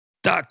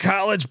The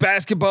College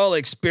Basketball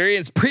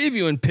Experience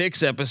Preview and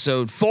Picks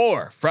Episode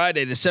 4,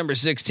 Friday, December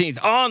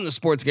 16th on the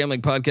Sports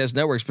Gambling Podcast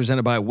Networks,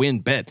 presented by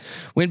WynnBET.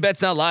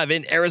 WynnBET's now live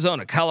in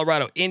Arizona,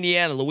 Colorado,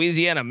 Indiana,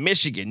 Louisiana,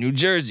 Michigan, New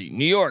Jersey,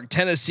 New York,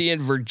 Tennessee,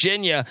 and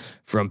Virginia.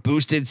 From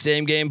boosted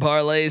same-game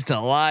parlays to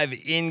live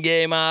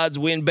in-game odds,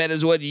 WynnBET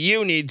is what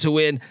you need to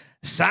win.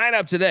 Sign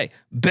up today.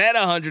 Bet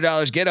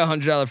 $100. Get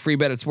 $100 free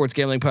bet at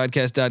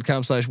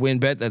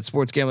sportsgamblingpodcast.com/wynnbet. That's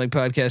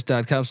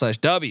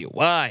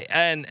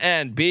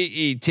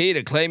sportsgamblingpodcast.com/WYNNBET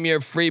to claim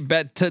your free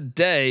bet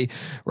today.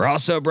 We're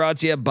also brought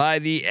to you by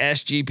the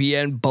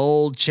SGPN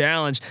Bowl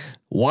Challenge.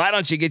 Why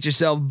don't you get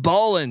yourself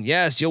bowling?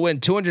 Yes, you'll win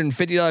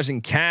 $250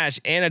 in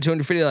cash and a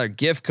 $250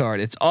 gift card.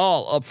 It's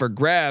all up for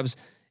grabs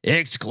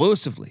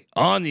exclusively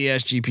on the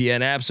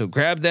SGPN app. So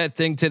grab that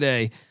thing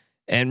today.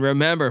 And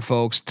remember,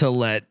 folks, to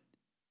let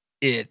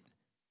it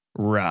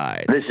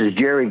ride. This is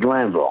Jerry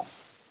Glanville,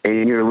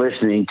 and you're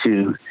listening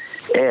to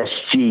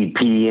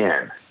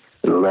SGPN.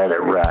 Let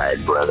it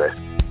ride, brother.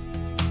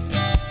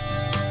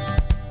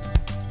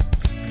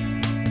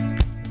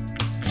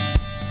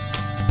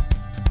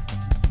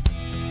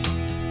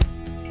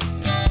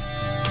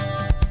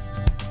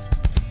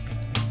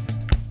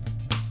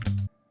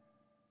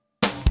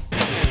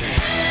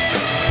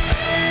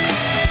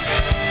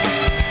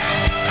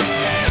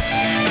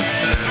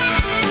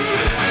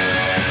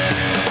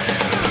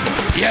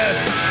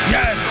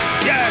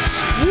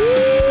 Yes. Woo!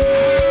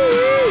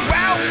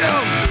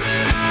 Welcome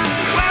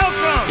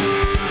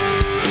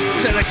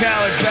to the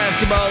College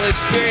Basketball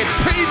Experience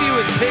Preview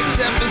and Picks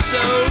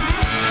Episode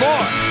 4,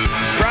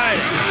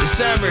 Friday,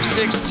 December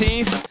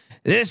 16th.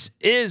 This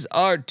is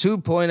our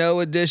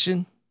 2.0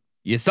 edition.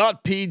 You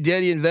thought P.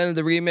 Diddy invented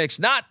the remix.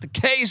 Not the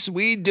case.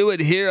 We do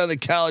it here on the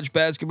College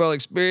Basketball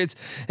Experience.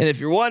 And if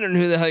you're wondering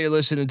who the hell you're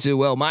listening to,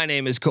 well, my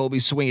name is Colby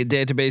Swinging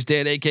Database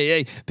Dan,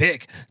 a.k.a.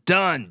 Pick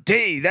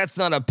Dundee. That's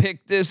not a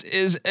pick. This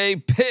is a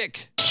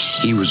pick.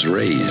 He was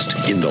raised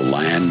in the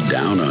land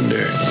down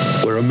under,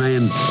 where a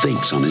man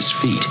thinks on his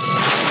feet,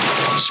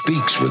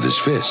 speaks with his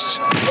fists,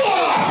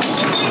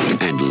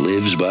 and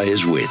lives by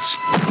his wits.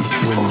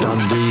 When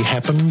Dundee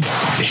happened,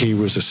 he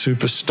was a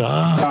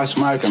superstar. I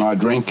smoke and I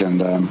drink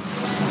and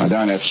I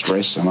don't have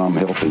stress and I'm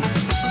healthy.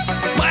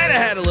 Might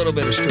have had a little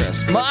bit of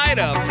stress. Might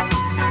have.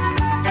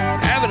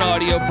 Having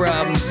audio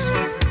problems.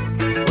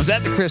 Was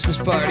at the Christmas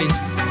party.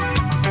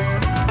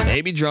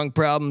 Maybe drunk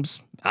problems.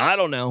 I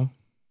don't know.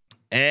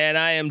 And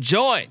I am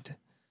joined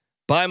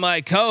by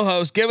my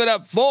co-host. Give it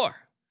up for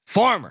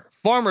former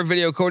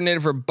video coordinator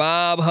for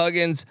Bob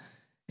Huggins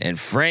and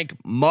Frank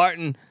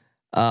Martin,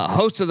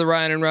 host of the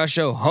Ryan and Rush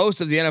Show, host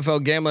of the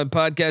NFL Gambling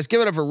Podcast. Give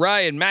it up for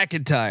Ryan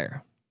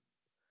McIntyre.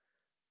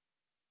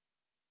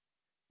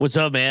 What's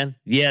up, man?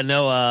 Yeah,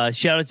 no,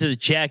 shout out to the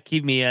chat.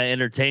 Keep me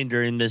entertained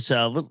during this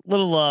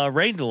little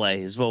rain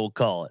delay is what we'll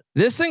call it.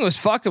 This thing was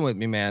fucking with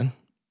me, man.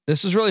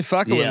 This was really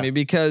fucking with me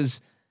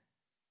because,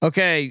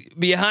 okay,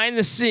 behind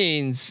the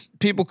scenes,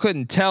 people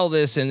couldn't tell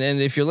this. And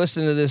if you're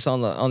listening to this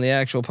on the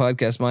actual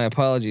podcast, my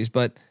apologies,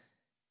 but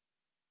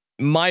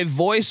my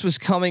voice was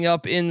coming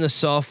up in the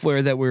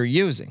software that we're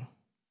using.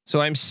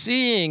 So I'm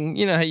seeing,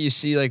 you know how you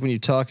see, like when you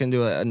talk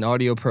into an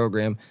audio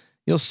program,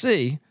 you'll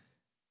see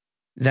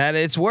that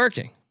it's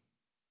working.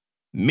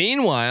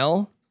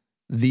 Meanwhile,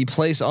 the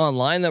place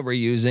online that we're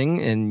using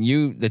and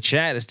the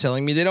chat is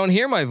telling me they don't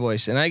hear my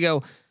voice. And I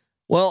go,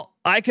 well,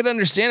 I could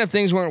understand if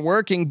things weren't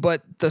working,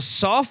 but the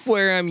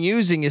software I'm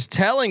using is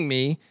telling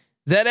me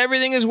that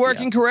everything is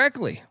working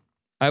correctly.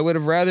 I would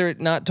have rather it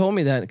not told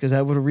me that, because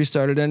I would have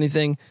restarted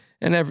anything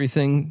and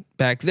everything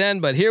back then.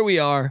 But here we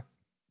are.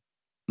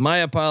 My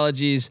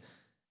apologies.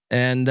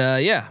 And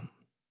I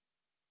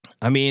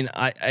mean,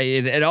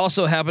 it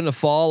also happened to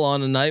fall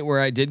on a night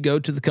where I did go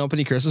to the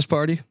company Christmas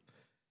party.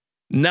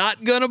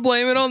 Not gonna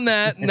blame it on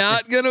that.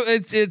 Not gonna.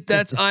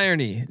 That's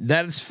irony.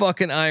 That is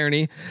fucking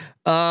irony.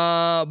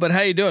 But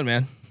how you doing,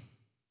 man?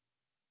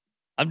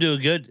 I'm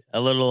doing good. A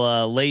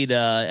little late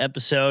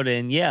episode,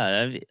 and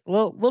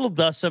little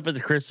dust up at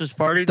the Christmas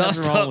party. Dust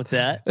Nothing wrong up with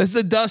that. It's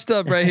a dust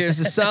up right here. It's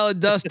a solid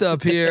dust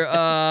up here.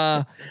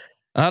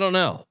 I don't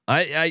know.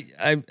 I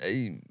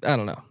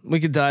don't know. We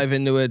could dive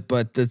into it,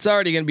 but it's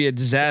already going to be a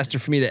disaster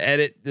for me to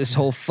edit this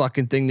whole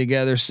fucking thing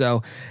together.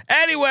 So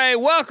anyway,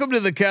 welcome to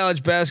the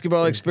College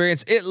Basketball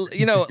Experience.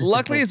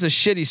 Luckily it's a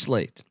shitty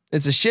slate.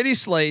 It's a shitty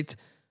slate,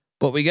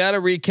 but we got to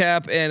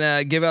recap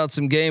and give out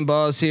some game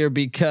balls here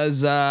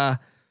because, the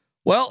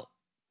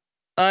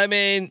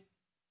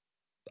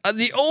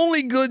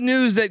only good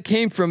news that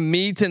came from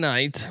me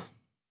tonight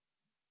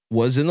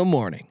was in the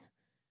morning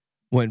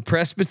when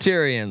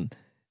Presbyterian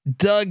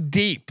dug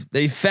deep.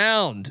 They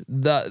found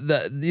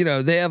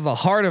they have a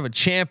heart of a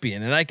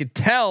champion, and I could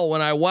tell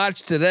when I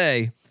watched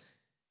today,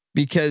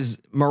 because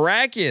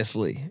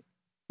miraculously,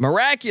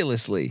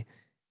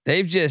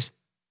 they've just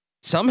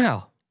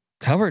somehow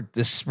covered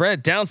the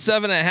spread, down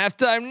 7 at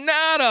halftime.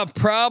 Not a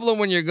problem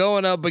when you're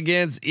going up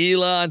against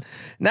Elon.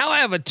 Now I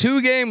have a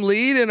 2-game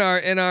lead in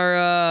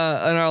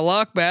our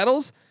lock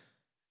battles.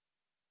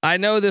 I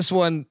know this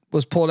one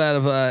was pulled out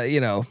of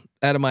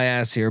out of my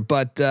ass here,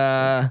 but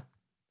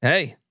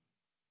hey.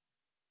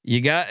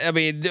 I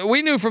mean,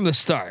 we knew from the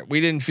start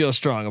we didn't feel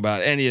strong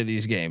about any of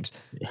these games,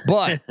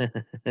 but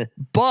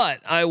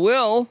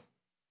I'll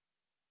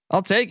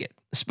take it,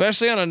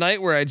 especially on a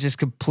night where I just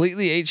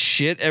completely ate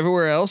shit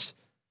everywhere else.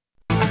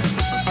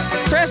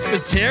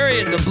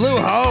 Presbyterian, the Blue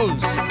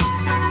Hose,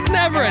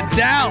 never a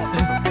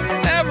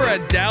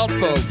doubt,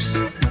 folks.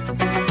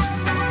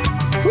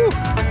 Whew.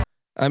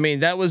 I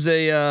mean, that was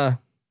a.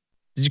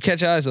 Did you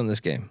catch eyes on this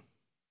game?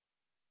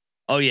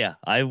 Oh yeah,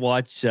 I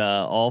watched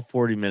all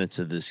 40 minutes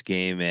of this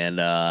game, and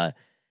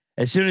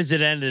as soon as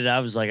it ended,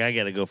 I was like, I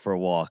got to go for a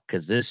walk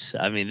because this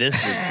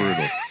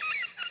was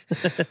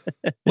brutal.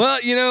 Well,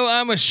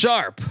 I'm a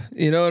sharp.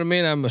 You know what I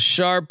mean? I'm a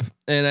sharp,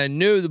 and I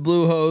knew the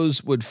Blue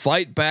Hose would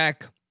fight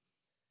back,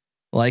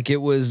 like it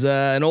was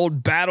an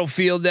old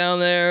battlefield down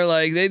there.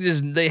 Like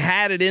they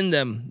had it in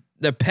them,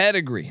 the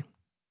pedigree.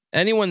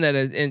 Anyone that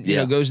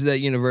goes to that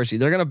university,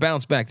 they're gonna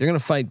bounce back. They're gonna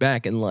fight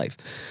back in life.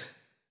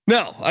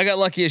 No, I got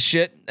lucky as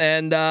shit.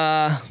 And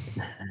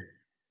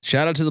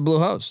shout out to the Blue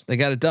Hose. They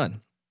got it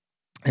done.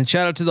 And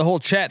shout out to the whole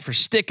chat for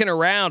sticking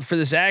around for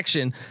this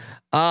action.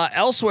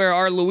 Elsewhere,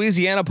 our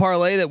Louisiana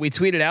parlay that we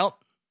tweeted out,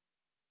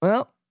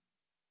 well,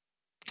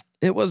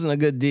 it wasn't a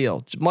good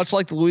deal. Much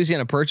like the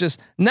Louisiana Purchase,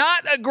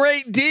 not a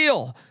great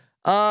deal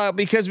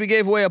because we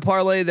gave away a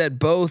parlay that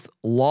both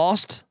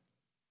lost.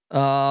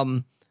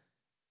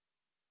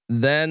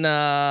 Then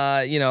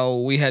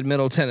we had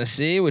Middle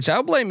Tennessee, which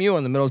I'll blame you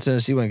on the Middle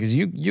Tennessee one because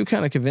you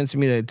kind of convinced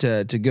me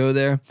to go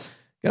there.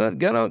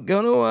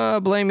 Gonna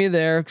blame you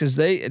there because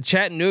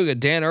Chattanooga,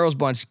 Dan Earl's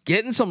bunch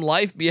getting some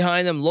life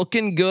behind them,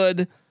 looking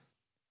good.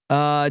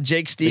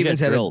 Jake Stevens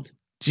had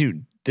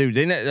dude.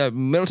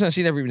 Middle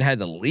Tennessee never even had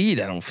the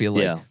lead. I don't feel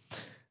like.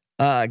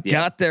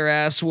 Got their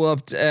ass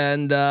whooped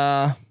and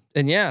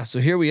yeah. So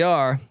here we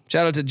are.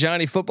 Shout out to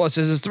Johnny Football. It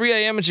says it's 3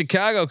 a.m. in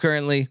Chicago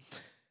currently.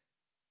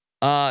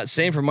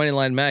 Same for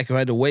Moneyline Mac, who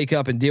had to wake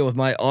up and deal with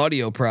my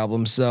audio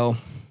problems. So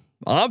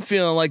I'm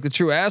feeling like the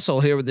true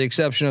asshole here, with the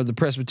exception of the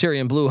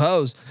Presbyterian Blue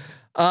Hose.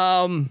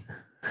 I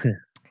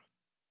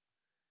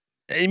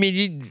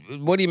mean,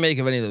 what do you make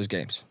of any of those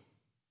games?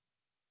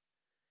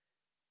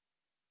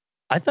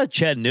 I thought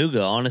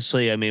Chattanooga,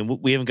 honestly, I mean,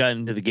 we haven't gotten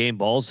into the game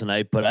balls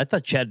tonight, but I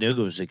thought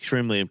Chattanooga was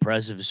extremely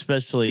impressive,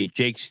 especially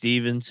Jake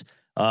Stevens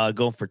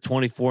going for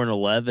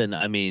 24-11.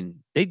 I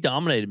mean, they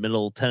dominated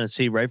Middle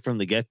Tennessee right from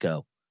the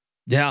get-go.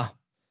 Yeah.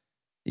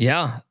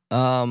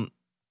 I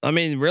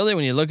mean, really,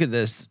 when you look at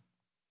this,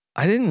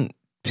 I didn't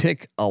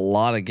pick a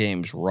lot of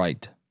games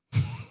right.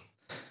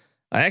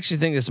 I actually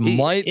think this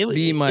might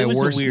be my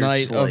worst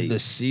night of the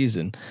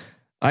season.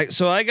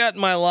 So I got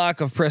my lock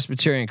of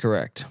Presbyterian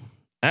correct.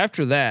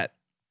 After that,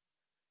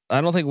 I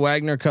don't think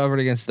Wagner covered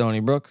against Stony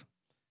Brook.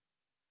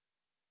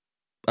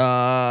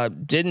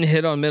 Didn't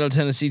hit on Middle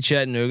Tennessee,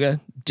 Chattanooga.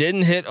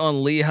 Didn't hit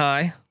on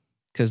Lehigh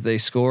because they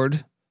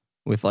scored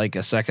with like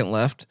a second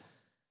left.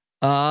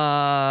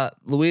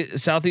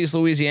 Southeast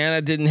Louisiana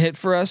didn't hit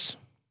for us.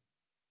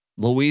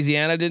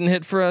 Louisiana didn't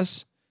hit for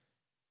us.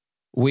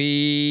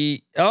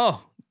 We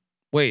took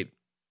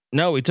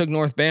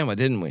North Bama,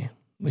 didn't we?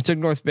 We took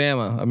North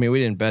Bama. I mean, we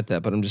didn't bet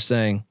that, but I'm just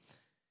saying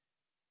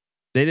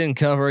they didn't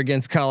cover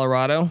against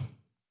Colorado.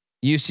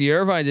 UC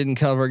Irvine didn't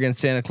cover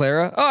against Santa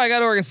Clara. Oh, I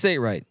got Oregon State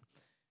right.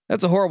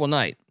 That's a horrible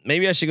night.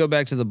 Maybe I should go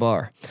back to the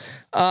bar.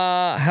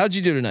 How'd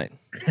you do tonight?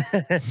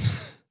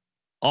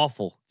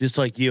 Awful, just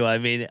like you. I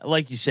mean,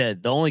 like you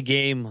said, the only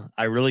game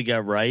I really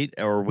got right,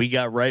 or we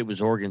got right, was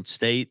Oregon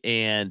State,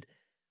 and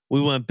we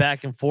went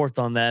back and forth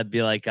on that.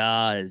 Be like,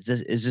 is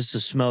this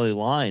a smelly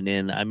line?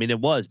 And I mean, it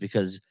was,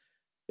 because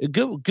a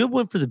good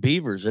win for the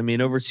Beavers. I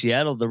mean, over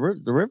Seattle, the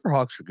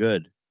Riverhawks are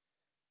good.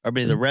 I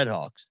mean, the Red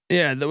Hawks.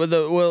 Yeah,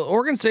 well,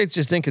 Oregon State's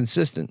just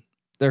inconsistent.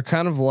 They're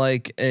kind of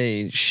like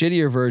a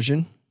shittier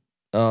version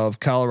of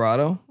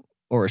Colorado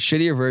or a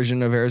shittier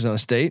version of Arizona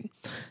State.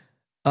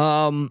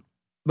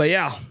 But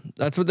yeah,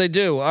 that's what they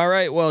do. All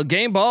right. Well,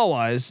 game ball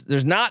wise,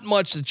 there's not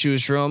much to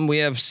choose from. We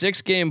have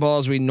 6 game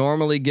balls we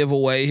normally give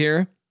away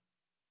here.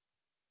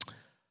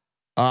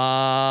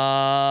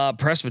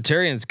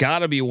 Presbyterian's got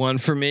to be one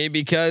for me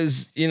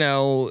because,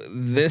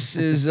 this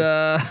is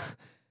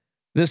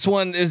this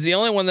one is the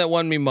only one that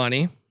won me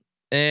money.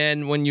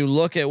 And when you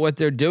look at what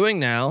they're doing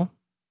now,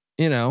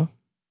 they're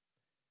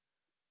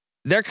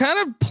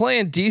kind of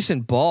playing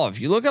decent ball. If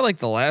you look at like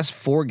the last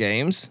 4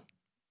 games,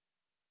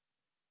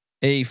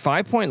 a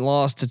 5-point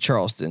loss to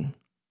Charleston,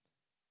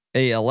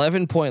 a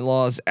 11-point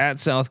loss at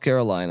South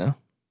Carolina,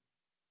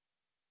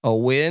 a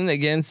win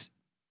against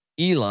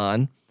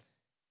Elon.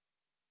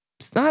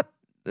 It's not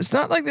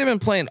like they've been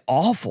playing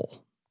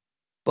awful,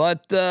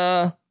 but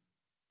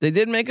they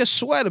did make us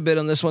sweat a bit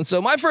on this one.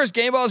 So my first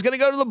game ball is going to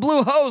go to the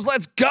Blue Hose.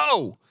 Let's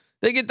go.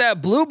 They get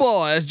that blue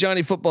ball, as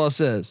Johnny Football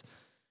says.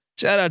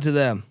 Shout out to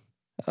them.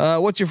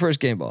 What's your first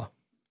game ball?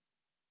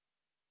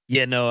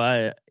 Yeah,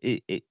 no,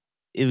 it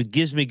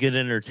gives me good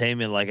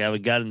entertainment. Like, I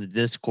got in the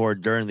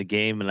Discord during the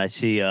game and I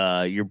see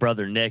your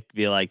brother Nick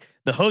be like,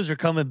 the Hose are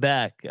coming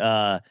back,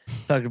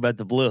 talking about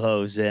the Blue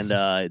Hose, and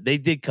they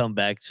did come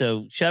back.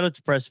 So shout out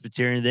to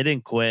Presbyterian. They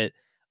didn't quit.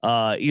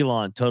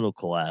 Elon total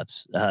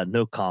collapse.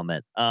 No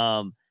comment.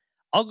 I'll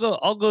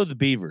go the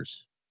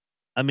Beavers.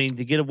 I mean,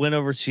 to get a win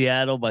over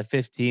Seattle by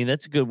 15,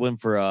 that's a good win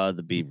for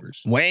the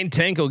Beavers. Wayne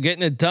Tinkle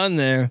getting it done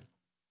there.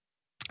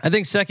 I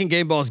think second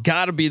game ball has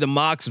got to be the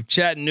Mocs of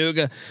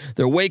Chattanooga.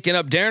 They're waking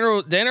up. Dan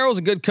Earl's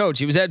a good coach.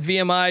 He was at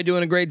VMI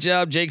doing a great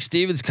job. Jake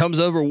Stevens comes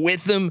over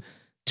with them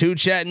to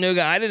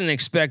Chattanooga. I didn't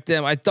expect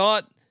them. I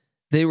thought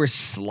they were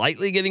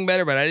slightly getting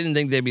better, but I didn't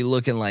think they'd be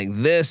looking like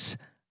this.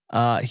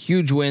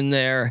 Huge win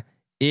there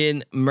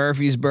in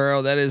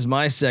Murfreesboro. That is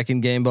my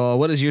second game ball.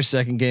 What is your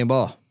second game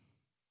ball?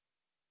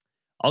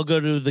 I'll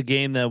go to the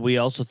game that we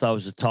also thought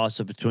was a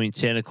toss-up between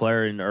Santa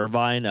Clara and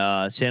Irvine.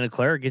 Santa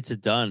Clara gets it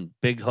done.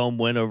 Big home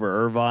win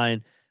over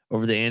Irvine,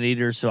 over the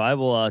Anteaters. So I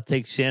will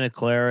take Santa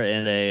Clara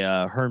and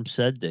a Herm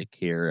Seddick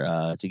here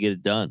to get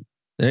it done.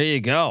 There you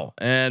go.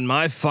 And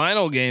my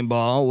final game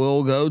ball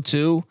will go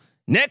to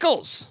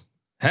Nichols.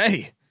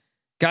 Hey,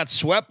 got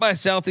swept by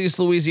Southeast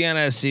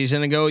Louisiana a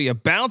season ago. You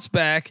bounce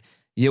back.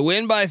 You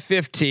win by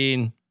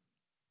 15.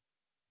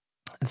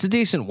 It's a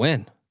decent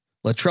win.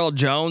 Latrell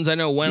Jones, I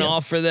know, went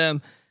off for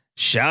them.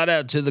 Shout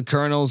out to the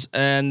Colonels.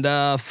 And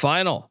your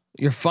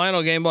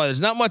final game ball. There's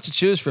not much to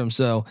choose from,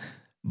 so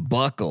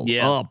buckle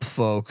up,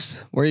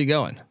 folks. Where are you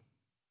going?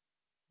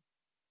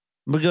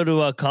 I'm gonna go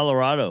to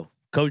Colorado.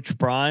 Coach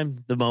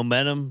Prime, the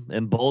momentum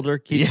in Boulder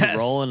keeps it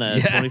rolling. A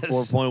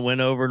 24-point win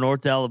over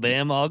North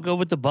Alabama. I'll go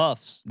with the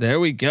Buffs. There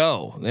we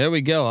go.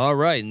 All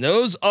right. And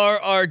those are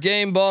our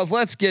game balls.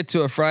 Let's get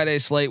to a Friday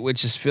slate,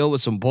 which is filled with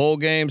some bowl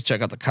games.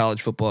 Check out the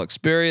college football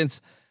experience.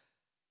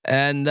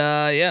 And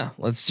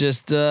let's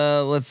just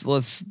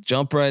let's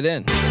jump right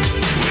in.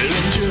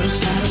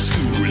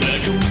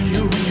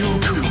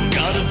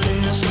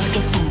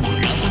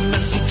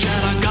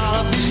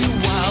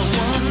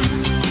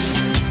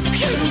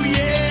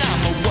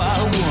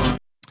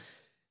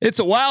 It's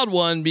a wild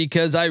one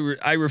because I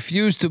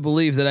refuse to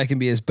believe that I can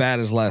be as bad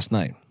as last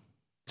night.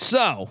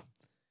 So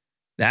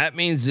that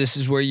means this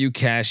is where you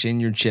cash in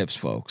your chips,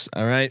 folks.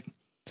 All right.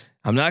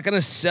 I'm not going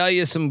to sell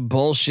you some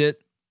bullshit.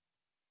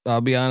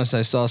 I'll be honest.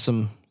 I saw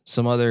some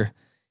other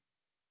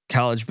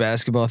college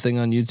basketball thing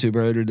on YouTube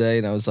earlier today,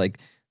 and I was like,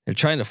 they're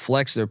trying to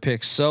flex their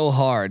picks so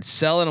hard,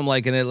 selling them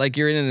like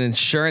you're in an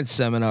insurance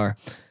seminar.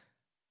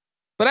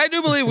 But I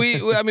do believe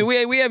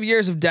we have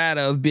years of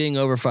data of being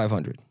over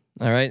 500.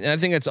 All right, and I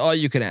think that's all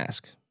you can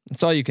ask.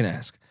 So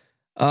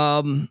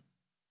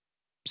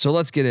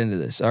let's get into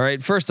this. All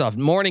right, first off,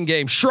 morning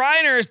game.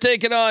 Shriner is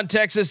taking on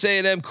Texas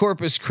A&M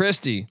Corpus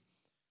Christi.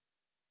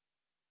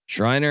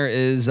 Shriner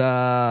is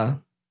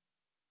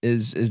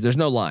there's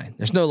no line.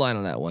 There's no line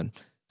on that one.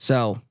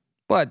 So,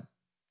 but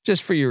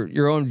just for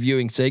your own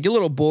viewing sake, you're a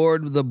little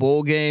bored with the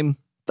bowl game.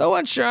 Throw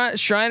on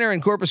Shriner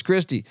and Corpus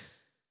Christi.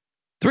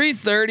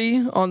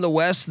 3:30 on the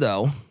West,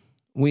 though.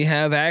 We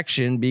have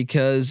action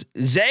because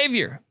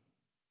Xavier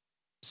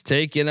is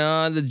taking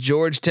on the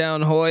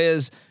Georgetown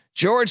Hoyas.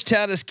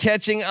 Georgetown is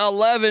catching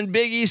 11.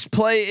 Big East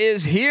play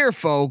is here,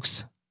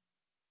 folks.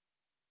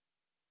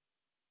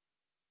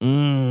 Give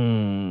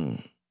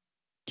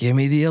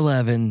me the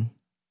 11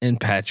 and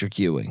Patrick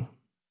Ewing.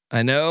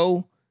 I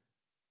know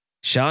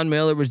Sean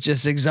Miller was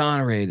just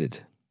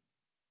exonerated,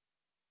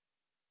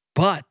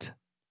 but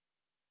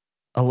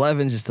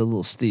 11 just a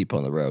little steep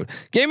on the road.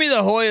 Give me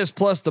the Hoyas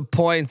plus the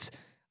points.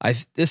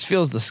 This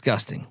feels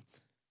disgusting.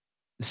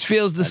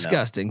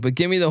 But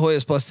give me the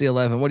Hoyas plus the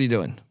 11. What are you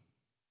doing?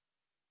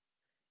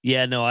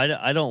 Yeah, no,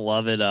 I don't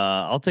love it.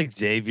 I'll take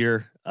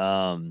Xavier.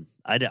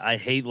 I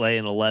hate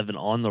laying 11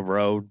 on the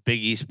road. Big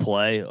East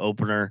play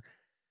opener,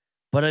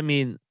 but I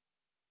mean,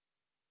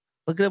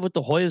 look at what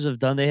the Hoyas have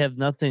done. They have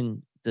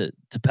nothing to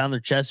pound their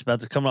chest about.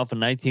 They're coming off a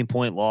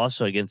 19-point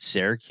loss against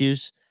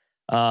Syracuse.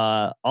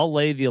 I'll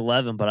lay the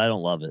 11, but I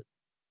don't love it.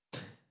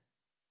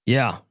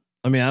 Yeah,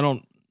 I mean,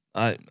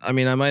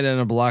 I might end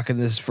up blocking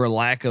this for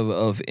lack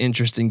of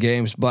interesting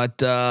games,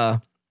 but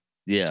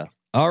yeah.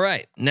 All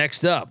right.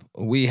 Next up,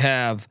 we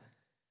have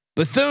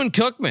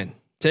Bethune-Cookman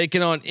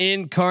taking on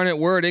Incarnate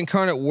Word.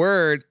 Incarnate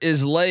Word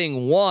is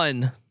laying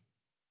 1.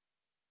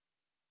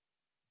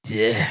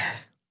 Yeah.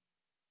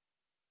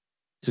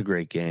 It's a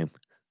great game.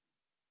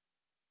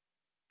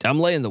 I'm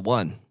laying the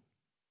 1.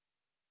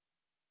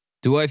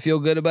 Do I feel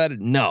good about it?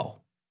 No.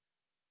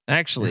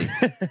 Actually,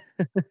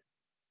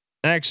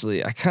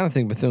 I kind of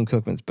think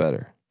Bethune-Cookman's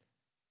better,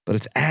 but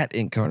it's at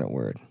Incarnate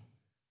Word.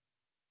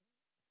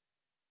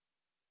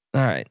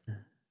 All right.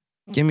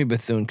 Give me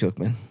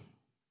Bethune-Cookman.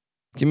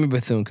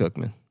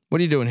 What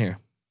are you doing here?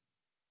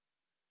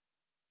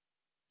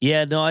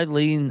 Yeah, no, I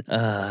lean.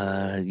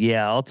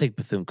 I'll take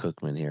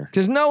Bethune-Cookman here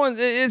because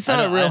it's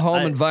not a real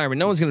home environment.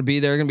 No one's going to be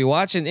there. Going to be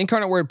watching.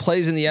 Incarnate Word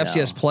plays in the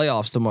FCS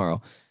playoffs tomorrow.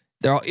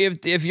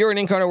 If you're an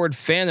Incarnate Word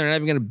fan, they're not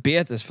even going to be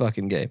at this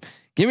fucking game.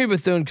 Give me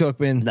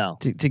Bethune-Cookman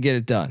to get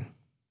it done.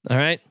 All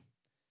right.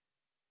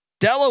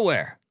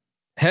 Delaware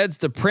heads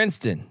to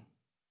Princeton.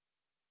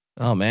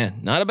 Oh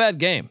man, not a bad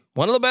game.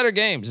 One of the better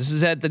games. This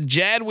is at the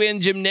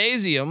Jadwin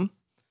Gymnasium.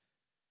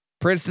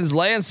 Princeton's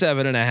laying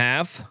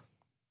 7.5.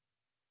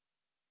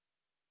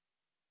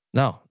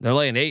 No, they're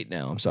laying 8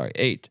 now. I'm sorry,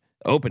 8.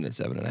 Opened at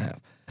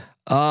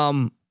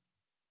 7.5.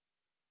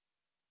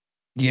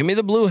 Give me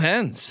the Blue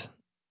Hens.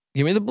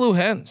 Give me the Blue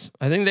Hens.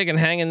 I think they can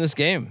hang in this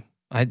game.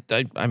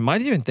 I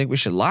might even think we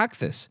should lock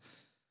this,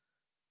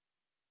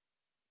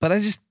 but I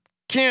just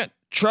can't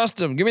trust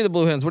them. Give me the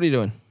Blue Hens. What are you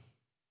doing?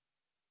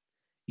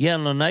 Yeah,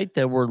 on the night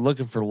that we're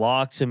looking for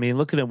locks, I mean,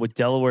 looking at what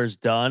Delaware's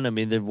done, I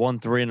mean, they've won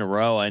 3 in a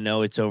row. I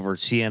know it's over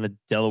Siena,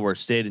 Delaware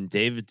State, and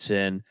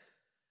Davidson,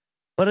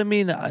 but I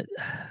mean,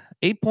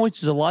 8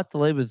 points is a lot to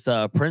lay with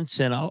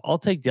Princeton. I'll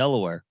take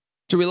Delaware.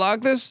 Should we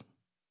lock this?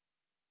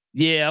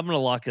 Yeah, I'm gonna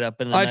lock it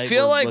up. I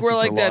feel like we're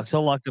like that.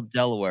 I'll lock up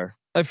Delaware.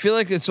 I feel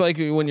like it's like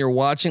when you're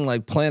watching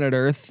like Planet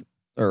Earth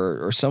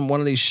or some one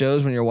of these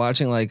shows when you're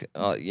watching like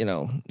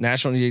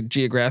National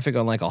Geographic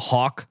on like a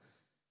hawk.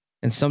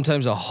 And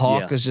sometimes a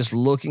hawk is just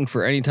looking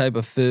for any type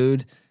of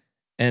food,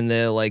 and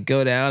they'll like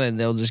go down and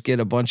they'll just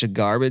get a bunch of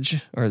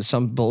garbage or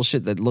some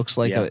bullshit that looks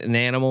like an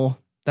animal.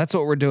 That's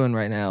what we're doing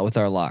right now with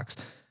our locks.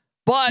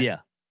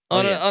 But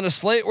on a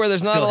slate where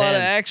there's not a lot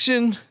of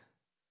action,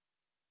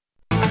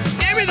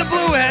 give me the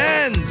Blue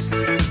Hens.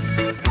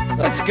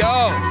 Let's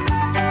go.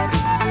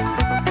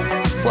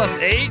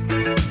 +8.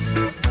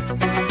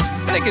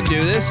 They can do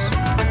this.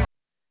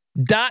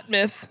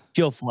 Dartmouth.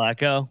 Joe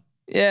Flacco.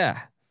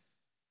 Yeah.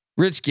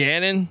 Rich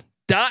Gannon.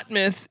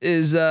 Dartmouth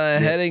is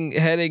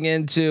heading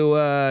into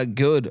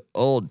good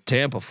old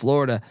Tampa,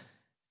 Florida.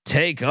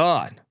 Take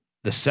on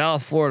the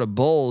South Florida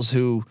Bulls,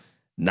 who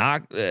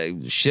knocked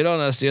shit on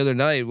us the other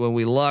night when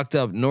we locked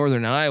up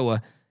Northern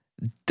Iowa.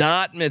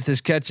 Dartmouth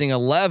is catching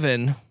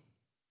 11.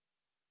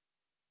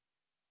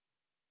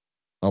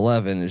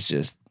 11 is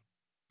just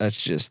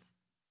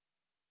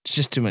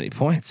too many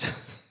points.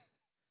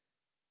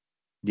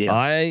 Yeah,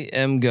 I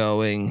am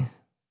going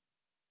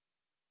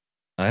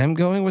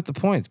with the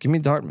points. Give me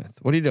Dartmouth.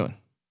 What are you doing?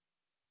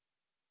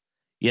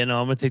 Yeah, no,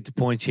 I'm gonna take the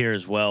points here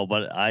as well,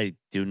 but I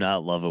do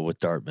not love it with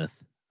Dartmouth.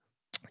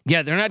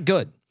 Yeah, they're not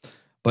good,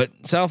 but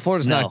South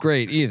Florida's not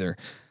great either.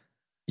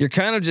 You're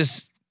kind of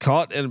just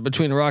caught in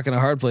between a rock and a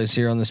hard place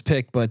here on this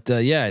pick, but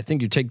yeah, I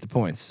think you take the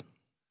points.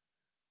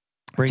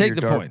 Bring take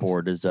your the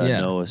dartboard, as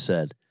Noah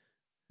said.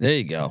 There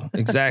you go.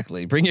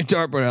 Exactly. Bring your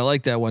dartboard. I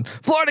like that one.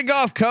 Florida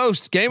Gulf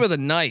Coast, game of the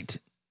night.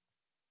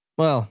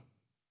 Well,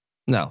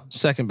 no,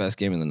 second best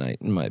game of the night,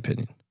 in my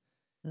opinion.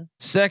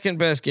 Second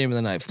best game of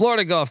the night.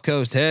 Florida Gulf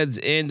Coast heads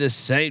into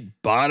St.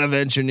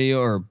 Bonaventure, New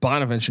York, or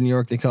Bonaventure, New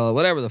York, they call it,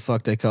 whatever the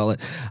fuck they call it.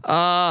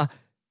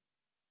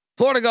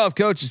 Florida Gulf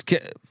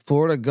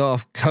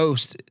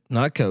Coast,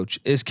 not coach,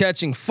 is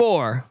catching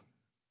 4.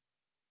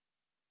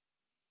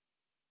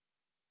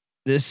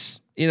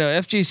 This,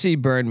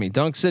 FGC burned me.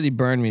 Dunk City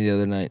burned me the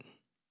other night.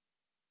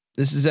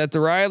 This is at the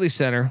Riley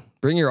Center.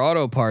 Bring your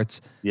auto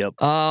parts. Yep.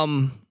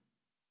 I'm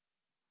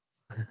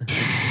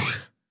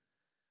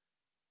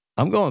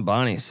going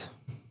Bonnies.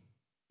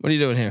 What are you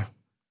doing here?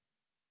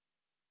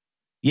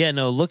 Yeah,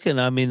 no, looking.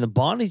 I mean, the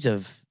Bonnies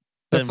have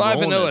been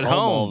 5-0 at home.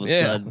 All of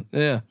a sudden.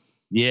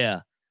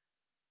 Yeah.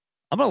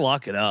 I'm gonna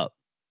lock it up.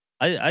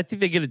 I think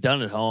they get it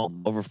done at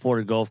home over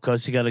Florida Gulf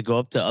Coast. You got to go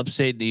up to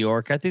upstate New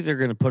York. I think they're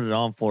going to put it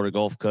on Florida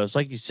Gulf Coast.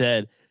 Like you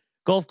said,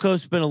 Gulf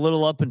Coast's been a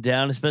little up and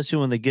down, especially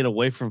when they get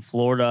away from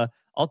Florida.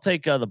 I'll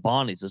take the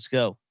Bonnies. Let's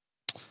go.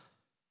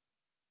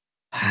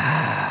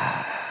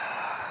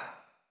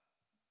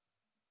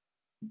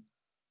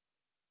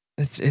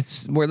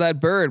 It's we're that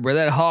bird, we're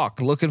that hawk,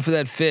 looking for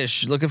that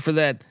fish, looking for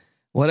that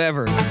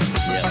whatever. Yep.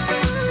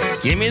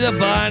 Give me the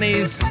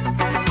Bonnies.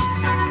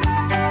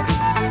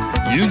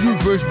 Use your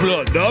first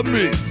blood, not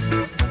me.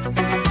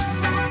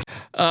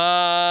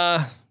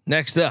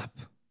 Next up,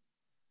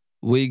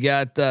 we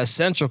got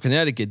Central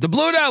Connecticut, the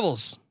Blue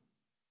Devils,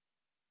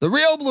 the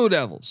real Blue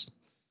Devils.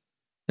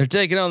 They're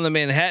taking on the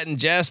Manhattan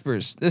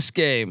Jaspers. This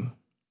game,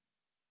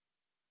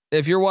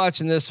 if you're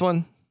watching this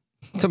one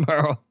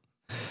tomorrow,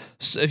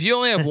 so if you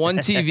only have one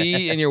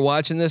TV and you're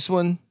watching this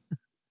one,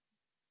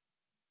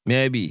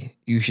 maybe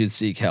you should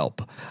seek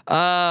help.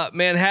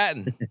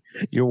 Manhattan.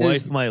 Your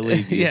wife might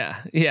leave you.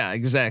 Yeah,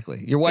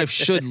 exactly. Your wife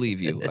should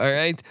leave you. All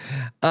right.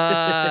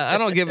 I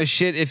don't give a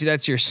shit if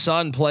that's your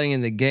son playing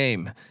in the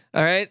game.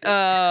 All right.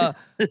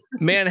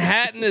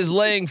 Manhattan is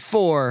laying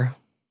 4.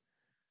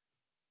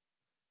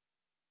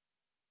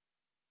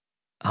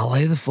 I'll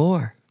lay the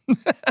 4.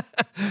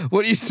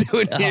 What are you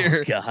doing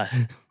here? Oh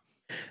God.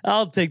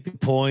 I'll take the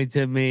points.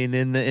 I mean,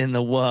 in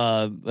the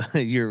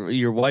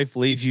your wife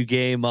leaves you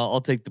game.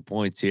 I'll take the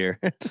points here.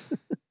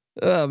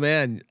 Oh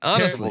man,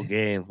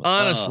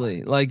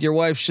 honestly, like your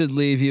wife should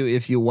leave you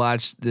if you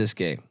watch this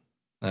game.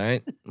 All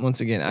right.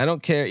 Once again, I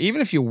don't care. Even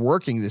if you're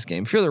working this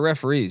game, if you're the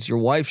referees, your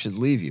wife should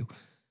leave you.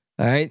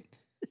 All right.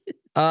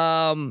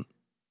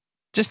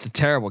 Just a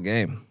terrible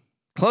game.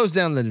 Close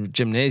down the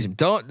gymnasium.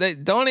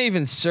 Don't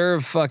even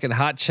serve fucking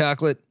hot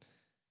chocolate.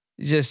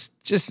 Just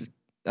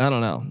I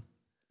don't know.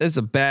 It's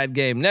a bad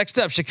game. Next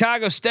up,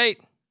 Chicago State.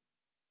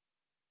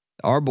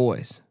 Our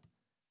boys.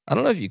 I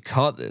don't know if you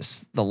caught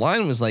this. The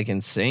line was like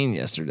insane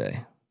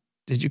yesterday.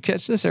 Did you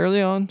catch this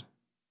early on?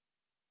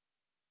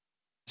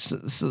 So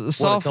the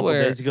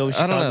software. Days ago,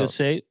 I don't know.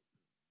 State?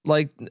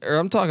 or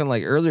I'm talking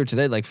like earlier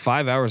today, like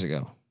 5 hours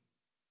ago.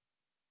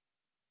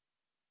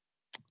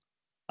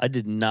 I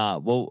did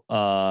not. Well,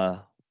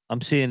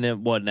 I'm seeing it.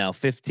 What now?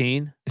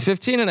 15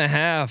 and a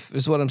half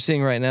is what I'm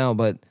seeing right now,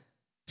 but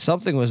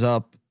something was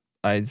up.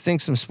 I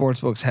think some sports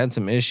books had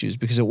some issues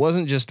because it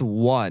wasn't just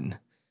one.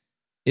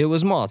 It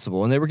was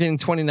multiple, and they were getting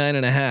 29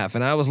 and a half.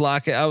 And I was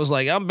like,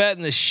 I'm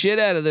betting the shit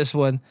out of this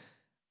one.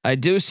 I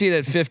do see it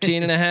at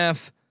 15 and a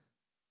half.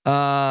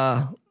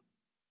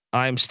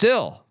 I'm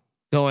still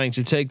going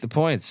to take the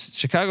points.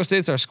 Chicago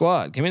State's our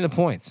squad. Give me the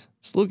points.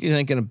 Salukis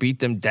ain't going to beat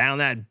them down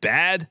that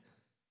bad.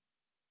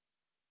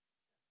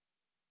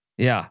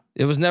 Yeah,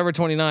 it was never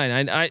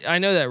 29. I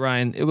know that,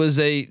 Ryan. It was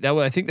I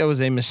think that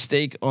was a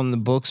mistake on the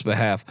book's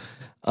behalf.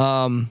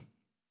 But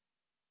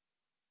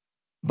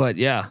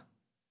yeah.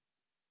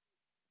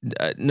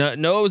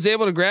 Noah was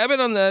able to grab it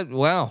on that.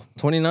 Wow,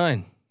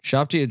 29.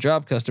 Shop to your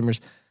drop,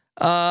 customers.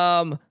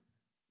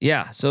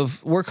 Yeah, so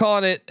we're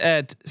calling it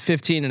at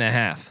 15 and a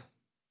half.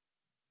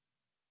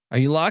 Are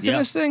you locking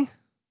this thing?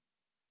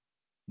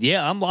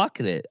 Yeah, I'm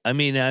locking it. I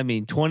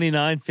mean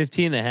 29,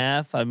 15 and a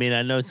half. I mean,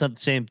 I know it's not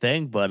the same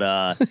thing, but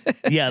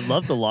yeah, I'd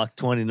love to lock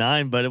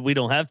 29, but we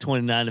don't have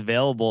 29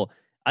 available.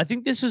 I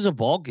think this is a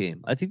ball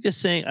game. I think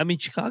this thing,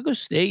 Chicago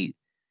State,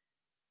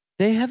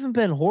 they haven't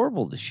been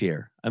horrible this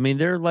year. I mean,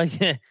 they're like,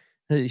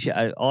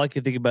 all I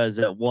can think about is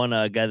that one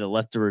guy that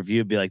left the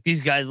review be like, these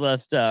guys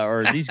left,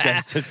 or these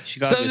guys took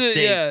Chicago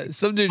State. Yeah,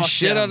 some dude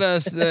shit on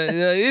us.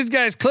 These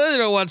guys clearly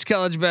don't watch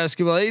college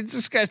basketball.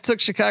 This guys took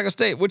Chicago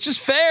State, which is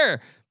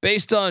fair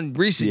based on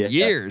recent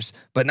years,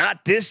 but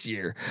not this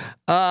year.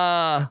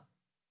 Yeah,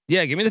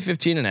 give me the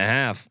 15 and a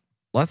half.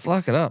 Let's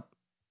lock it up.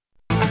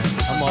 I'm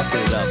locking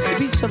it up. They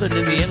beat Southern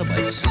Indiana by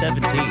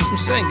 17. I'm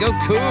saying go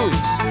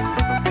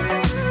Cougs.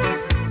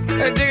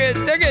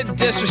 They're getting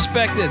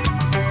disrespected.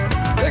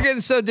 They're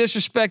getting so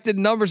disrespected.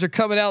 Numbers are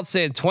coming out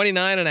saying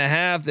 29 and a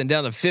half, then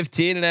down to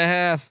 15 and a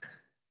half.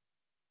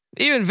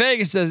 Even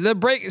Vegas does.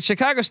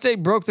 Chicago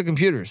State broke the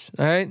computers.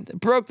 All right. They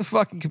broke the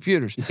fucking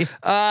computers.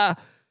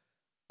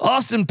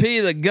 Austin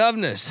Peay, the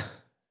Governors,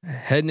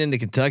 heading into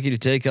Kentucky to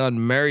take on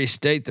Murray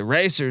State, the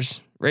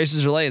Racers.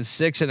 Racers are laying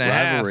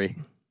 6.5.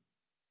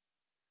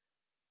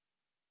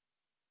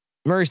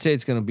 Murray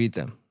State's going to beat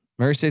them.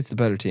 Murray State's the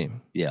better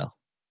team. Yeah.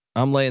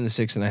 I'm laying the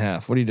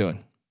 6.5. What are you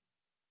doing?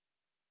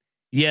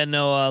 Yeah,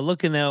 no,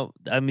 looking out,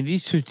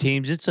 these two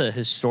teams, it's a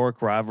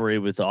historic rivalry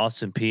with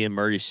Austin Peay and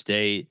Murray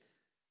State,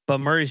 but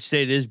Murray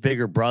State is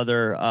bigger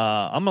brother.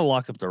 I'm going to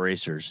lock up the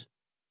Racers.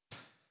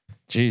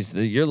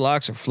 Jeez, your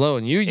locks are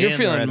flowing. You're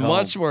feeling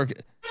much more.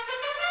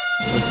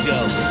 Let's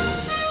go.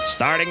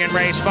 Starting in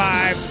race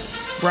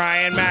 5,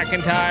 Ryan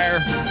McIntyre.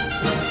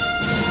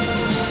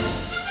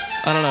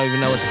 I don't even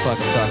know what the fuck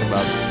I'm talking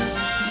about.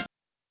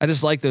 I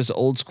just like those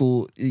old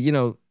school,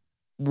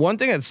 one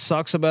thing that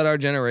sucks about our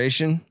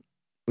generation,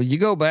 when you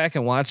go back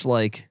and watch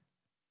like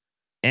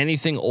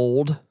anything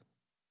old,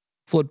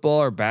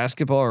 football or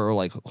basketball or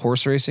like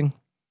horse racing,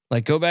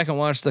 like go back and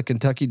watch the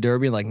Kentucky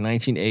Derby in like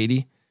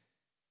 1980.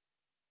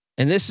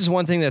 And this is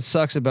one thing that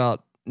sucks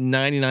about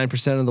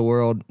 99% of the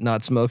world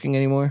not smoking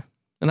anymore.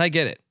 And I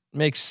get it.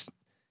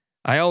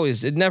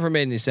 It never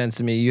made any sense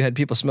to me. You had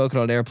people smoking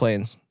on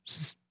airplanes.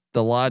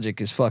 The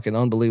logic is fucking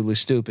unbelievably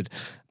stupid.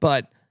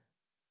 But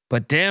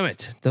damn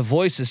it, the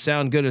voices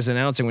sound good as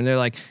announcing when they're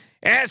like,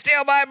 "And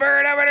steal my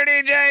bird over to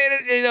DJ."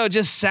 It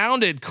just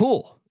sounded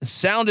cool. It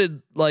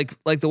sounded like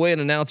the way an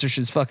announcer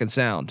should fucking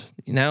sound.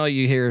 Now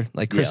you hear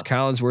like Chris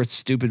Collinsworth's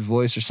stupid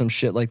voice or some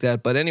shit like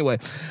that. But anyway,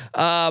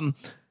 what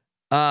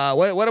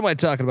am I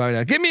talking about right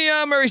now? Give me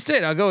Murray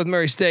State. I'll go with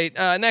Murray State.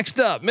 Next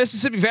up,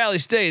 Mississippi Valley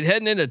State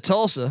heading into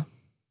Tulsa.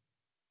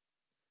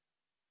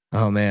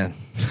 Oh man.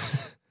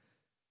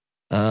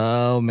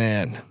 Oh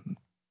man.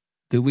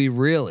 Do we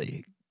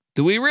really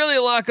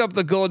lock up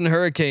the Golden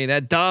Hurricane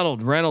at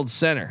Donald Reynolds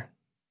Center?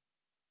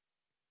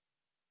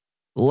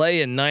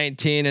 Laying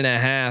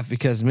 19.5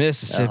 because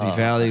Mississippi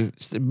Valley,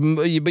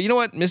 but you know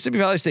what? Mississippi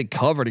Valley State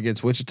covered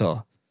against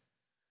Wichita.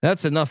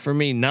 That's enough for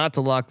me not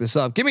to lock this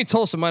up. Give me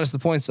Tulsa minus the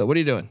points though. What are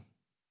you doing?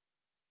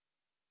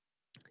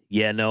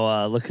 Yeah,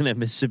 no, looking at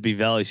Mississippi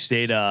Valley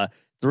State,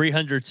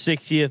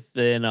 360th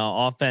in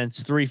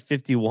offense,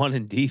 351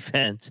 in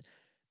defense.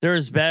 They're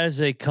as bad as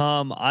they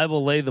come. I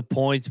will lay the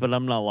points, but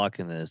I'm not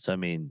locking this.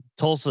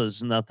 Tulsa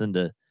is nothing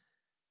to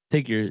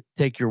take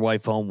your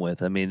wife home with.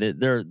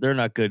 They're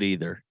not good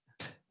either.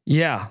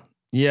 Yeah.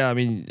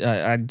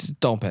 I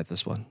don't bet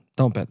this one.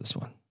 Don't bet this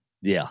one.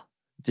 Yeah,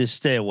 just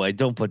stay away.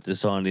 Don't put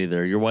this on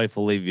either. Your wife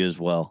will leave you as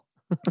well.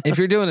 If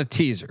you're doing a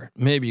teaser,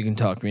 maybe you can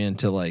talk me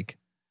into like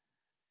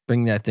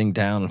bring that thing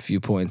down a few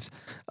points.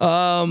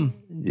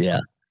 Yeah.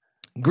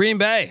 Green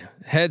Bay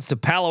heads to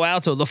Palo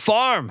Alto, the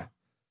farm.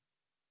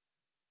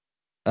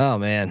 Oh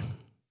man,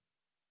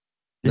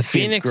 the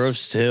Phoenix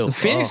gross too. The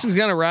Phoenix is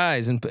gonna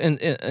rise in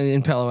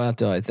Palo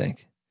Alto. I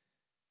think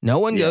no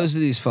one goes to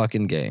these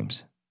fucking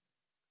games.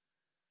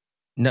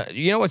 No,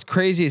 you know what's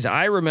crazy is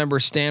I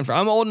remember Stanford.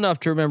 I'm old enough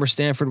to remember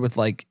Stanford with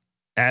like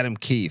Adam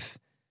Keefe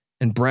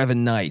and Brevin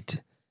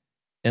Knight,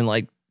 and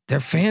like their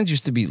fans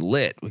used to be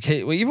lit.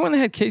 Okay, well, even when they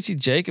had Casey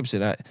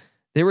Jacobson,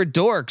 they were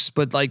dorks,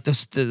 but like the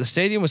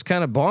stadium was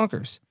kind of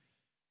bonkers.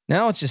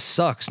 Now it just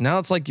sucks. Now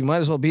it's like you might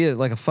as well be at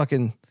like a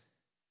fucking,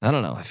 I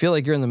don't know. I feel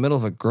like you're in the middle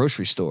of a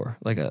grocery store,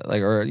 like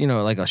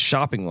a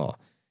shopping mall.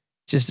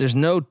 Just there's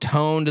no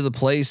tone to the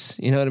place.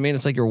 You know what I mean?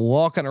 It's like you're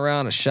walking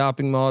around a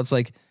shopping mall. It's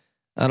like,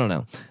 I don't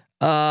know.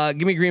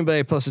 Give me Green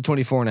Bay plus the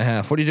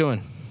 24.5. What are you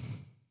doing?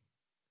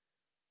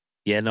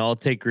 Yeah, no, I'll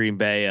take Green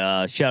Bay.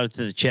 Shout out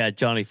to the chat.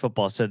 Johnny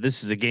Football said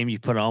this is a game you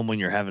put on when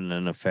you're having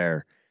an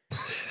affair.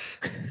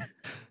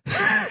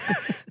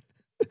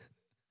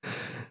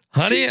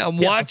 Honey, I'm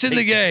watching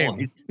the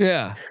game.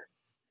 Yeah.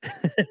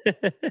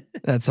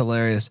 That's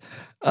hilarious.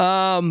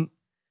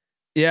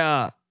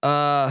 Yeah.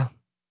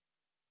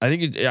 I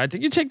think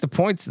you take the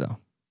points though.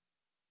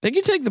 I think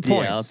you take the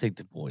points. Yeah, I'll take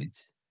the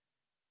points.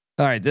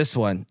 All right, this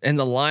one, and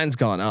the line's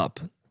gone up.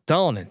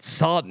 Don't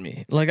insult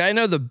me. Like, I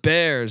know the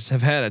Bears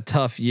have had a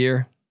tough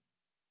year.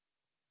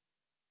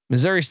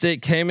 Missouri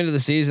State came into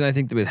the season, I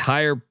think, with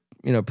higher,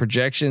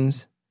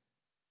 projections.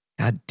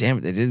 God damn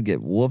it, they did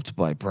get whooped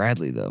by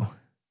Bradley though.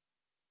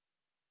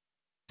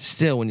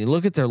 Still, when you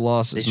look at their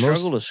losses, they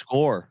struggle to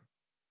score.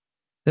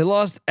 They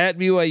lost at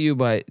BYU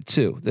by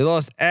 2. They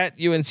lost at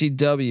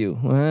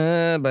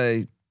UNCW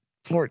by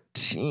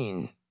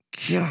 14.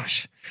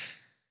 Gosh.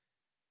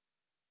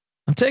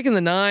 I'm taking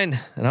the 9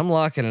 and I'm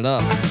locking it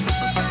up.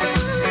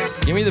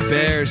 Give me the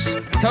Bears.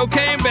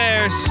 Cocaine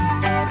Bears.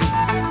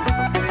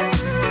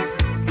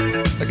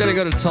 I gotta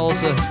go to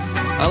Tulsa.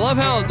 I love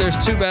how there's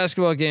 2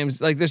 basketball games.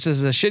 Like, this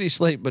is a shitty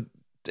slate, but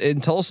in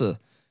Tulsa,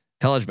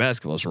 college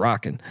basketball is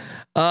rocking.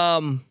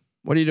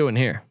 What are you doing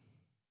here?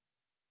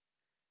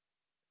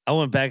 I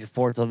went back and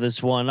forth on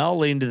this one. I'll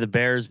lean to the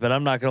Bears, but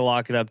I'm not going to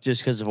lock it up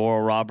just because of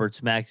Oral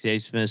Roberts, Max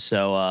Smith.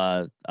 So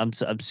I'm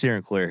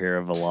steering clear here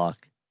of a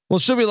lock. Well,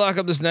 should we lock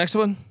up this next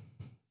one?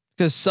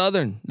 Because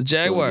Southern, the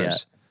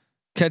Jaguars,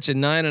 catching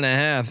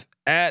 9.5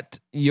 at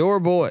your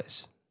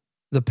boys,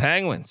 the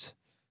Penguins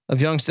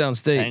of Youngstown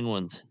State.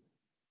 Penguins.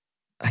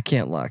 I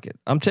can't lock it.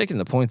 I'm taking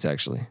the points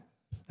actually.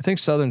 I think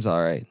Southern's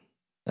all right.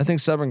 I think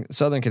Southern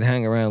can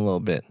hang around a little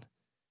bit.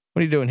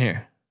 What are you doing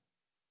here?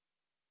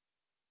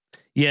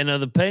 Yeah, no,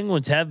 the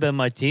Penguins have been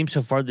my team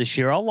so far this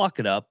year. I'll lock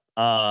it up.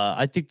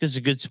 I think this is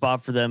a good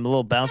spot for them. A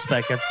little bounce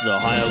back after the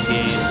Ohio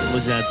game,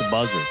 losing at the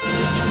buzzer.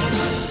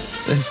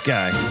 This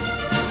guy.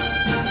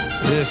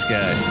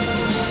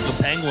 The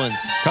Penguins.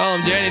 Call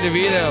him Danny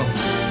DeVito,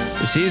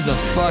 because he's the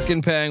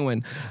fucking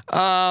Penguin.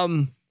 I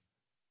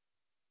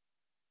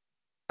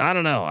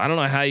don't know. I don't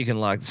know how you can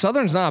lock.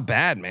 Southern's not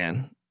bad,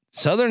 man.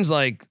 Southern's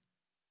like,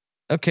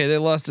 okay, they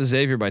lost to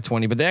Xavier by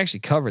 20, but they actually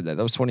covered that.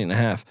 That was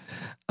 20.5.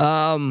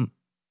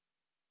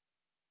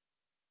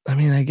 I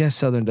mean, I guess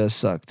Southern does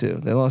suck too.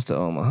 They lost to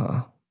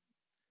Omaha,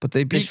 but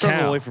they beat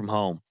Cal away from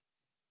home,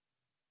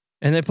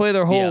 and they play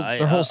their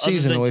whole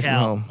season away from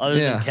home. Other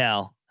than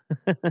Cal.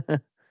 All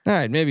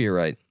right, maybe you're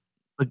right.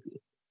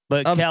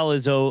 But Cal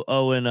is 0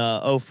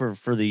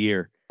 for the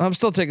year. I'm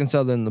still taking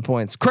Southern in the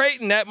points.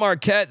 Creighton at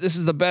Marquette. This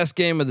is the best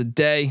game of the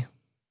day.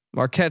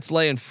 Marquette's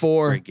laying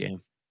 4. Great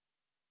game.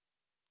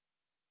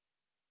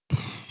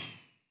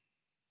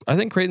 I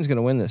think Creighton's going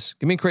to win this.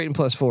 Give me Creighton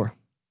plus 4.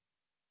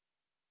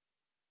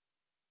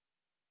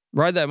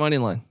 Ride that money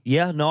line.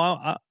 Yeah, no,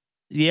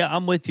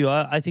 I'm with you.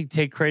 I think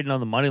take Creighton on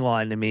the money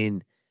line. I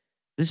mean,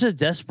 this is a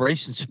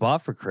desperation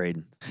spot for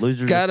Creighton.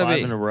 Losers gotta 5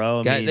 be. in a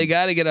row. They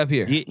got to get up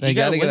here. They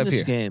got to get up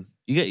this game.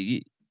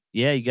 You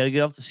got to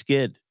get off the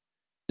skid.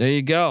 There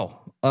you go.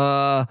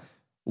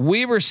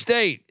 Weber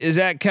State is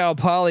at Cal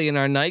Poly in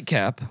our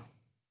nightcap.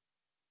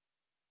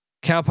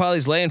 Cal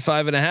Poly's laying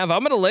 5.5. I'm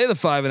going to lay the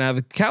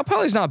 5.5. Cal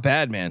Poly's not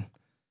bad, man.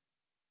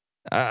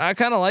 I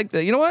kind of like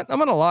that. You know what? I'm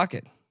going to lock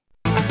it.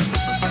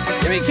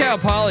 Give me Cal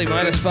Poly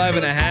minus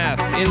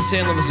 5.5 in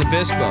San Luis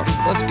Obispo.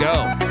 Let's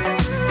go.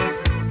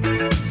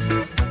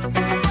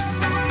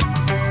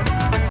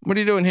 What are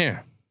you doing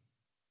here?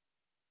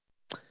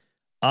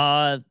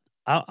 I'm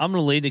going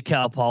to lead to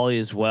Cal Poly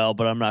as well,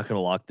 but I'm not going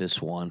to lock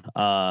this one.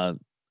 I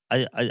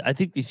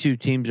think these two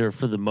teams are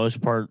for the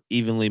most part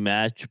evenly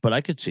matched, but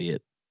I could see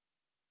it.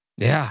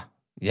 Yeah.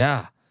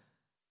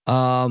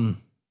 All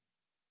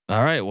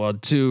right. Well,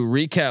 to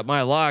recap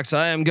my locks,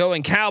 I am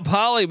going Cal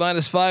Poly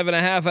minus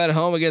 5.5 at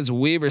home against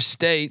Weber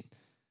State.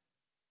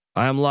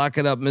 I am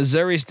locking up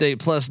Missouri State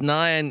plus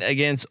 9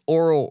 against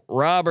Oral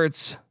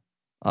Roberts.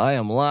 I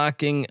am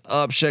locking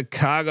up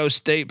Chicago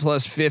State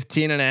plus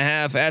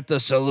 15.5 at the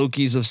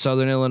Salukis of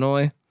Southern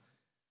Illinois.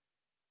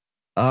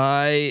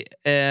 I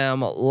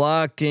am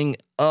locking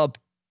up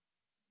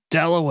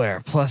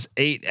Delaware plus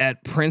 8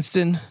 at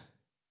Princeton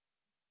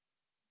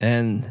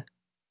and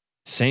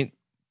St.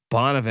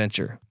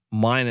 Bonaventure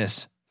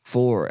minus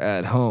 4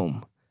 at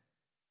home.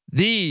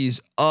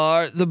 These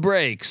are the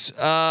breaks.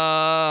 What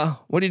are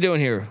you doing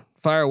here?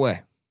 Fire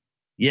away.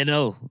 Yeah,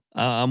 no,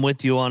 I'm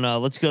with you on.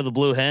 Let's go to the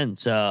Blue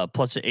Hens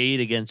plus 8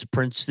 against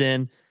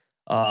Princeton.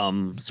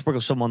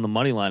 Sprinkle some on the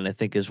money line, I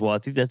think, as well. I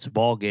think that's a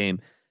ball game.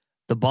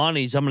 The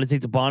Bonnies, I'm going to take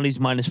the Bonnies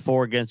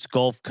 -4 against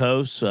Gulf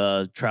Coast.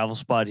 Travel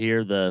spot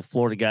here. The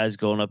Florida guys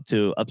going up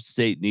to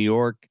upstate New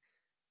York.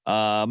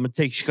 I'm going to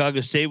take Chicago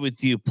State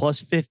with you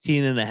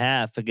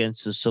 +15.5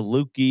 against the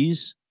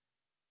Salukis.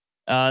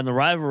 In the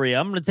rivalry,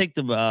 I'm going to take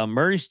the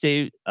Murray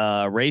State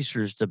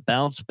Racers to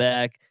bounce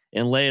back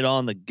and lay it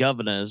on the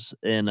Governors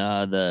in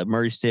the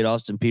Murray State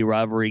Austin Peay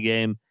rivalry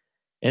game.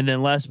 And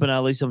then last but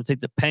not least, I'm going to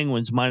take the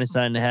Penguins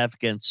 -9.5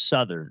 against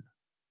Southern.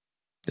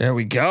 There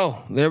we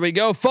go. There we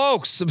go,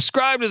 folks.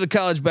 Subscribe to the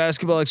College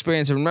Basketball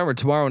Experience. And remember,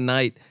 tomorrow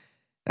night,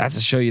 that's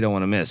a show you don't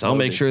want to miss. I'll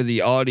make sure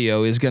the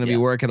audio is going to be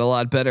working a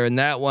lot better in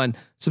that one.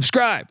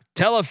 Subscribe.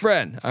 Tell a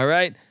friend. All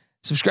right.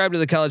 Subscribe to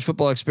the College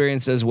Football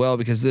Experience as well,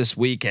 because this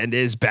weekend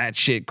is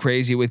batshit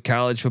crazy with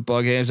college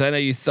football games. I know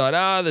you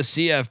thought, the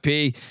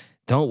CFP.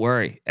 Don't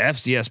worry.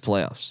 FCS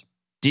playoffs,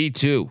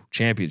 D2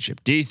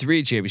 championship,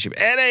 D3 championship,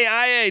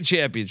 NAIA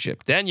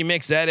championship. Then you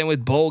mix that in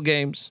with bowl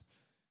games.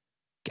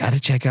 Got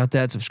to check out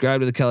that. Subscribe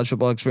to the College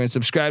Football Experience.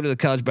 Subscribe to the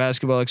College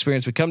Basketball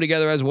Experience. We come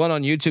together as one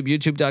on YouTube,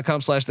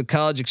 youtube.com/the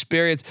College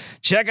Experience.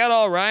 Check out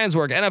all Ryan's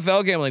work,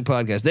 NFL Gambling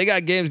Podcast. They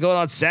got games going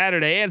on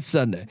Saturday and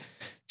Sunday.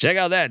 Check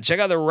out that. Check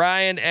out the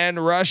Ryan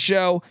and Rush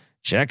Show.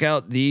 Check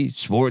out the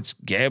Sports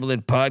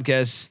Gambling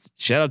Podcast.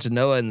 Shout out to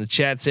Noah in the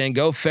chat saying,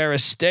 go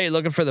Ferris State,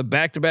 looking for the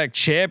back-to-back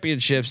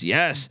championships.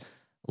 Yes,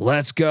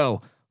 let's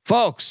go.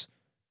 Folks,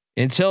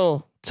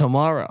 until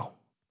tomorrow.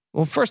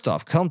 Well, first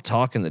off, come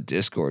talk in the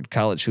Discord,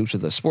 College Hoops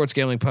with the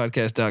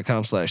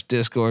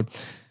sportsgamblingpodcast.com/Discord.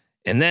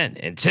 And then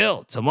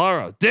until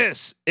tomorrow,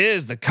 this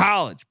is the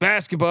College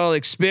Basketball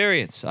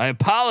Experience. I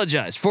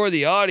apologize for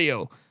the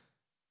audio,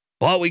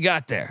 but we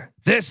got there.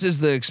 This is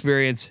the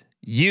experience.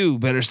 You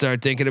better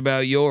start thinking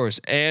about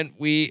yours. And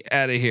we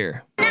out of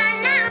here.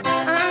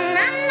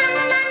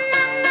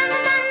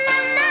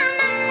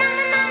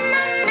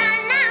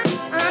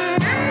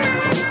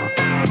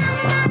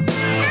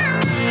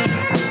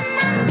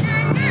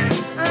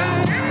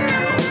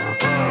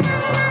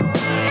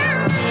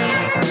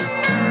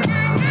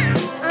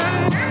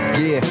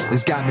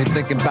 It's got me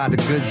thinking about the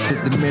good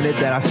shit. The minute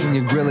that I seen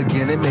your grill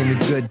again, it made me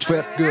good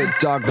trip. Good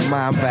dog to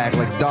mind back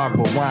like dog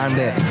will wind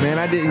that. Man,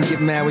 I didn't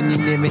get mad when you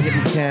near me hit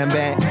me can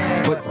back,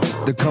 but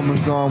the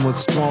comings on was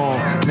strong.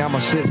 Now my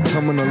shit's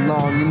coming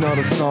along, you know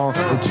the song.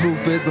 The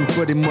truth is I'm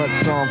pretty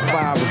much on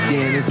fire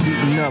again. It's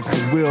heating up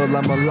for real,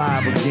 I'm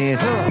alive again.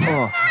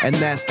 And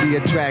that's the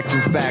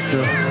attraction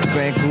factor.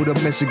 Vancouver,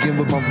 Michigan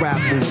with my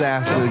rap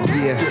disaster.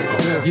 Yeah,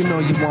 you know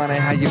you want it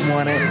how you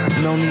want it.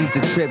 No need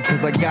to trip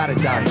cause I got it,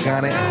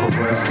 doggone it.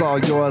 It's all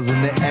yours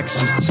and the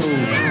extras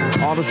too.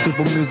 All the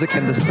super music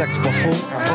and the sex for who?